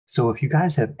So if you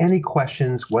guys have any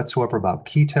questions whatsoever about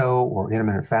keto or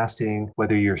intermittent fasting,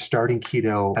 whether you're starting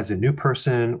keto as a new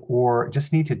person or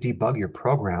just need to debug your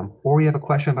program, or you have a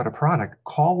question about a product,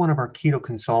 call one of our keto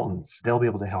consultants. They'll be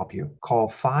able to help you. Call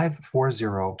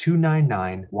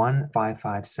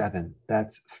 540-299-1557.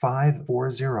 That's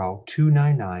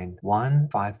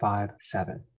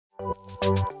 540-299-1557.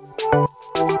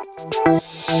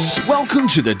 Welcome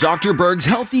to the Dr. Berg's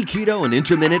Healthy Keto and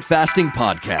Intermittent Fasting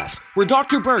Podcast, where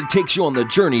Dr. Berg takes you on the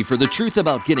journey for the truth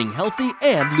about getting healthy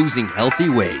and losing healthy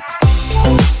weight.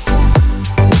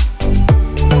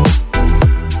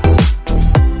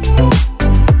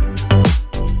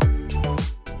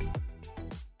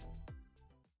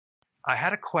 I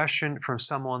had a question from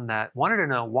someone that wanted to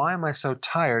know, why am I so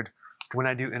tired when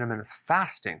I do intermittent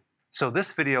fasting? So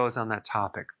this video is on that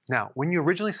topic. Now, when you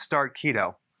originally start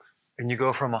keto and you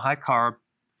go from a high carb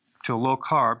to a low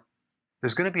carb,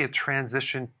 there's going to be a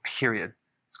transition period.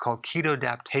 It's called keto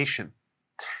adaptation.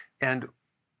 And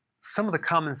some of the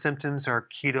common symptoms are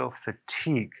keto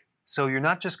fatigue. So you're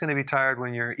not just going to be tired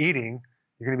when you're eating,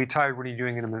 you're going to be tired when you're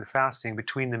doing intermittent fasting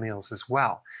between the meals as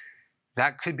well.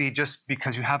 That could be just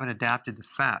because you haven't adapted to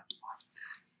fat.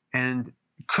 And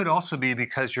it could also be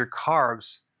because your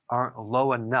carbs aren't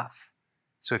low enough.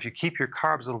 So if you keep your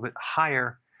carbs a little bit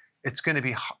higher, it's going to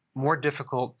be more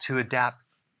difficult to adapt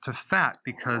to fat,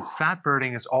 because fat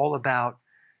burning is all about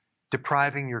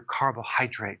depriving your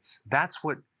carbohydrates. That's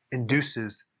what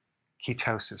induces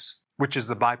ketosis, which is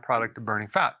the byproduct of burning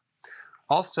fat.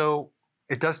 Also,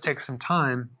 it does take some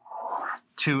time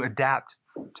to adapt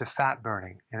to fat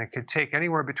burning, and it could take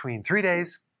anywhere between 3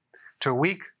 days to a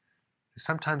week,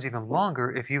 sometimes even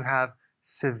longer if you have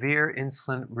severe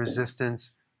insulin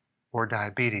resistance or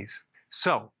diabetes.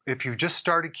 So if you've just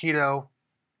started keto,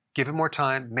 give it more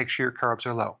time, make sure your carbs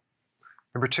are low.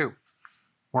 Number 2,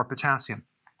 more potassium.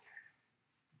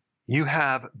 You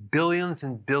have billions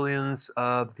and billions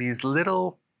of these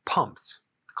little pumps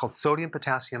called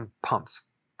sodium-potassium pumps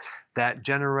that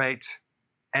generate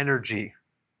energy,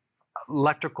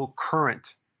 electrical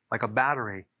current, like a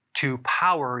battery, to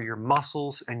power your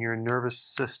muscles and your nervous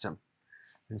system.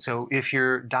 And so if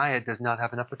your diet does not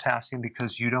have enough potassium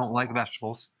because you don't like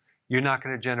vegetables, you're not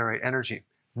going to generate energy.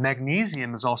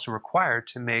 Magnesium is also required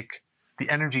to make the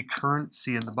energy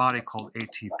currency in the body called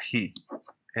ATP.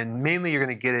 And mainly you're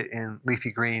going to get it in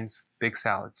leafy greens, big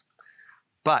salads.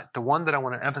 But the one that I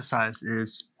want to emphasize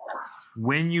is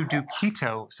when you do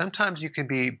keto, sometimes you can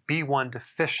be B1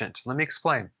 deficient. Let me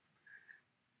explain.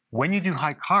 When you do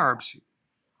high carbs,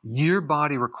 your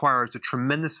body requires a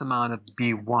tremendous amount of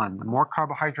B1. The more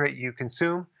carbohydrate you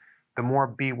consume, the more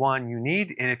B1 you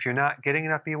need. And if you're not getting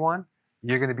enough B1,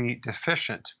 you're going to be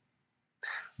deficient.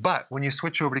 But when you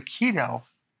switch over to keto,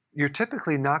 you're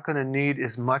typically not going to need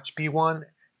as much B1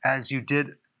 as you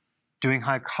did doing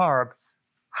high carb.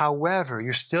 However,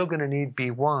 you're still going to need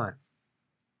B1.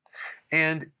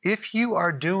 And if you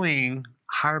are doing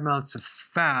higher amounts of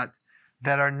fat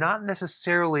that are not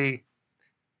necessarily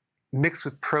mixed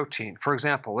with protein, for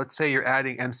example, let's say you're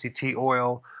adding MCT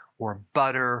oil or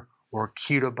butter or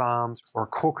keto bombs or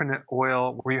coconut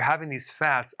oil, where you're having these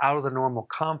fats out of the normal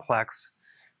complex,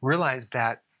 realize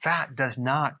that fat does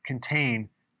not contain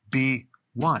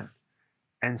B1.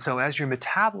 And so as you're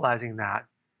metabolizing that,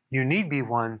 you need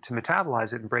B1 to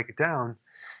metabolize it and break it down.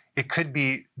 It could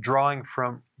be drawing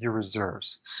from your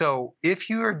reserves. So if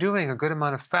you are doing a good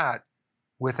amount of fat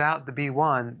without the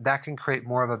B1, that can create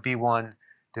more of a B1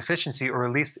 deficiency, or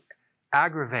at least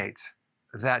aggravate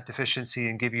that deficiency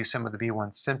and give you some of the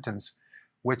B1 symptoms,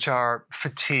 which are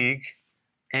fatigue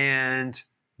and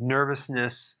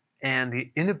nervousness and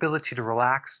the inability to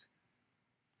relax,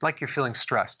 like you're feeling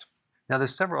stressed. Now,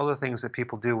 there's several other things that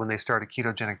people do when they start a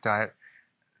ketogenic diet.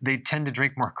 They tend to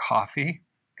drink more coffee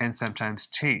and sometimes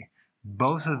tea.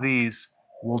 Both of these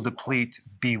will deplete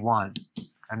B1,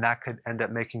 and that could end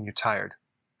up making you tired.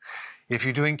 If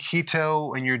you're doing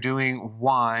keto and you're doing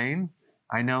wine,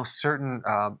 I know certain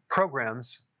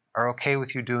programs are okay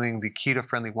with you doing the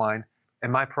keto-friendly wine. In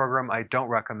my program, I don't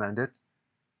recommend it.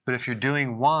 But if you're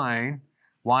doing wine,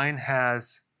 wine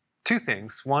has 2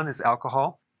 things. One is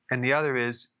alcohol, and the other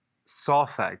is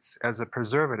sulfites as a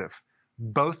preservative.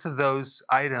 Both of those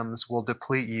items will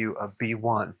deplete you of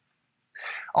B1.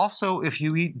 Also, if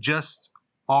you eat just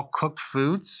all cooked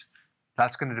foods,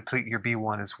 that's going to deplete your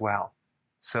B1 as well.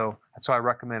 So that's why I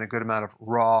recommend a good amount of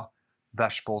raw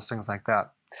vegetables, things like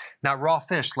that. Now, raw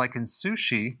fish, like in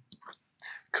sushi,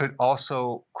 could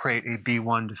also create a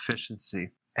B1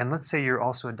 deficiency. And let's say you're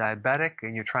also a diabetic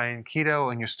and you're trying keto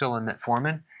and you're still on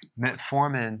metformin.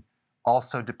 Metformin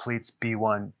also depletes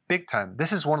B1 big time.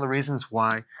 This is one of the reasons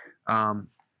why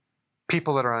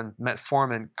people that are on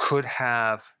metformin could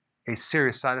have a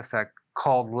serious side effect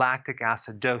called lactic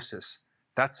acidosis.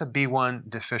 That's a B1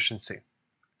 deficiency.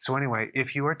 So anyway,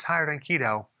 if you are tired on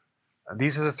keto,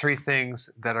 these are the 3 things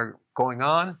that are going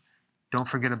on. Don't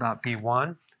forget about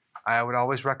B1. I would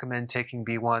always recommend taking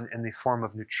B1 in the form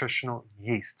of nutritional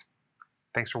yeast.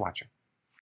 Thanks for watching.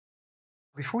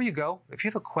 Before you go, if you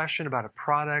have a question about a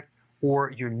product,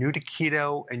 or you're new to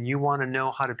keto and you want to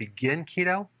know how to begin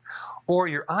keto, or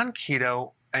you're on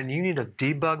keto and you need a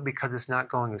debug because it's not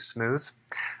going as smooth,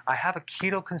 I have a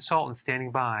keto consultant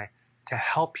standing by to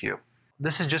help you.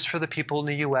 This is just for the people in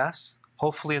the US.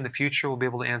 Hopefully in the future we'll be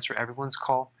able to answer everyone's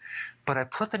call, but I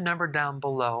put the number down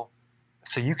below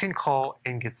so you can call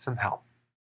and get some help.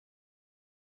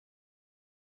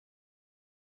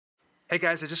 Hey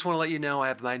guys, I just want to let you know I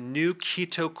have my new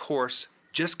keto course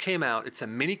just came out. It's a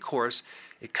mini course.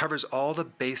 It covers all the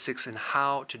basics and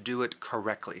how to do it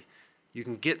correctly. You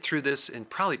can get through this in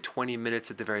probably 20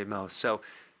 minutes at the very most. So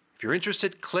if you're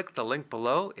interested, click the link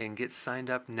below and get signed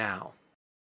up now.